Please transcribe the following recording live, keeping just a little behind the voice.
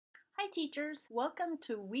Hi teachers, welcome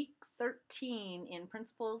to week 13 in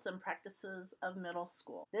Principles and Practices of Middle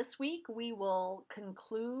School. This week we will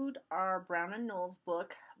conclude our Brown and Knowles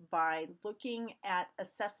book by looking at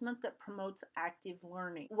assessment that promotes active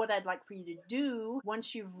learning. What I'd like for you to do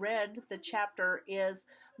once you've read the chapter is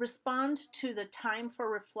respond to the time for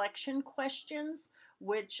reflection questions,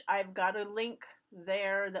 which I've got a link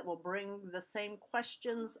there that will bring the same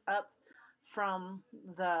questions up from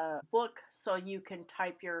the book so you can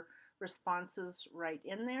type your responses right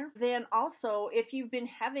in there. Then also, if you've been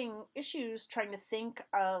having issues trying to think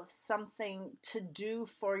of something to do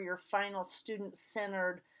for your final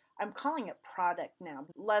student-centered, I'm calling it product now,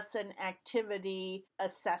 lesson, activity,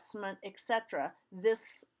 assessment, etc.,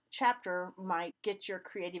 this chapter might get your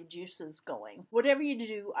creative juices going. Whatever you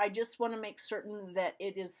do, I just want to make certain that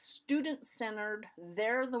it is student-centered.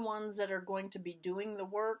 They're the ones that are going to be doing the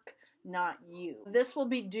work, not you. This will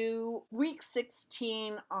be due week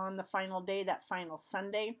 16 on the final day, that final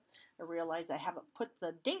Sunday. I realize I haven't put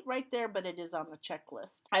the date right there, but it is on the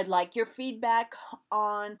checklist. I'd like your feedback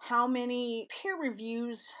on how many peer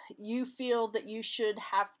reviews you feel that you should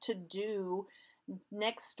have to do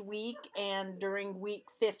next week and during week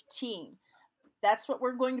 15. That's what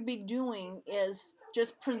we're going to be doing, is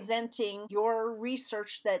just presenting your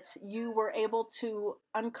research that you were able to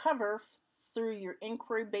uncover through your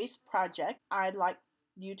inquiry-based project. I'd like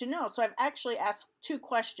you to know. So I've actually asked two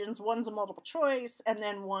questions. One's a multiple choice, and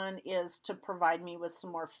then one is to provide me with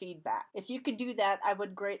some more feedback. If you could do that, I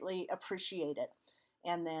would greatly appreciate it.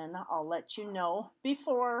 And then I'll let you know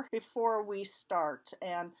before we start.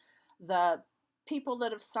 And the people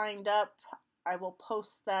that have signed up, I will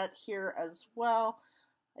post that here as well.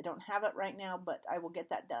 I don't have it right now, but I will get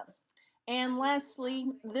that done. And lastly,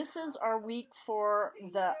 this is our week for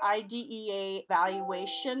the IDEA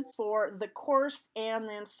evaluation for the course and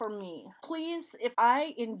then for me. Please, if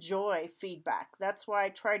I enjoy feedback, that's why I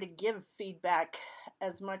try to give feedback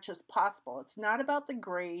as much as possible. It's not about the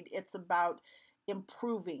grade, it's about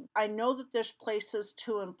improving. I know that there's places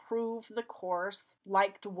to improve the course,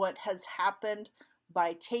 liked what has happened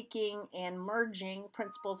by taking and merging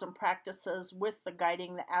principles and practices with the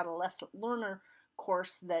Guiding the Adolescent Learner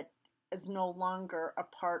course that is no longer a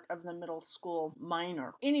part of the middle school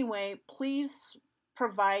minor. Anyway, please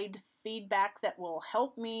provide feedback that will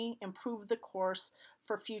help me improve the course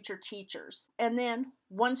for future teachers. And then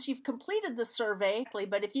once you've completed the survey,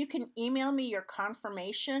 but if you can email me your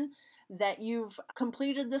confirmation that you've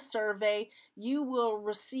completed the survey, you will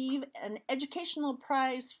receive an educational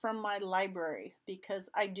prize from my library, because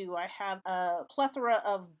I have a plethora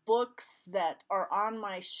of books that are on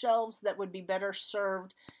my shelves that would be better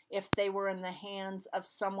served if they were in the hands of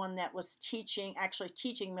someone that was actually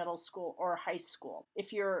teaching middle school or high school.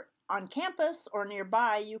 If you're on campus or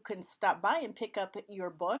nearby, you can stop by and pick up your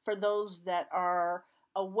book. For those that are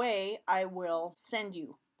away, I will send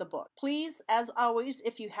you the book. Please, as always,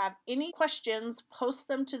 if you have any questions, post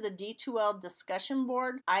them to the D2L discussion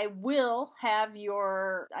board. I will have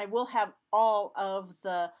all of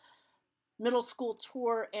the middle school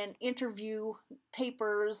tour and interview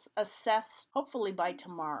papers assessed hopefully by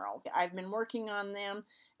tomorrow. I've been working on them,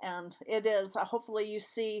 and it is, hopefully you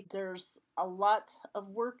see there's a lot of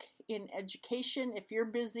work in education. If you're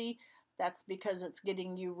busy, that's because it's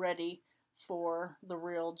getting you ready for the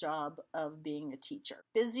real job of being a teacher.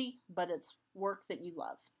 Busy, but it's work that you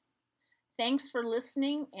love. Thanks for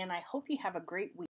listening, and I hope you have a great week.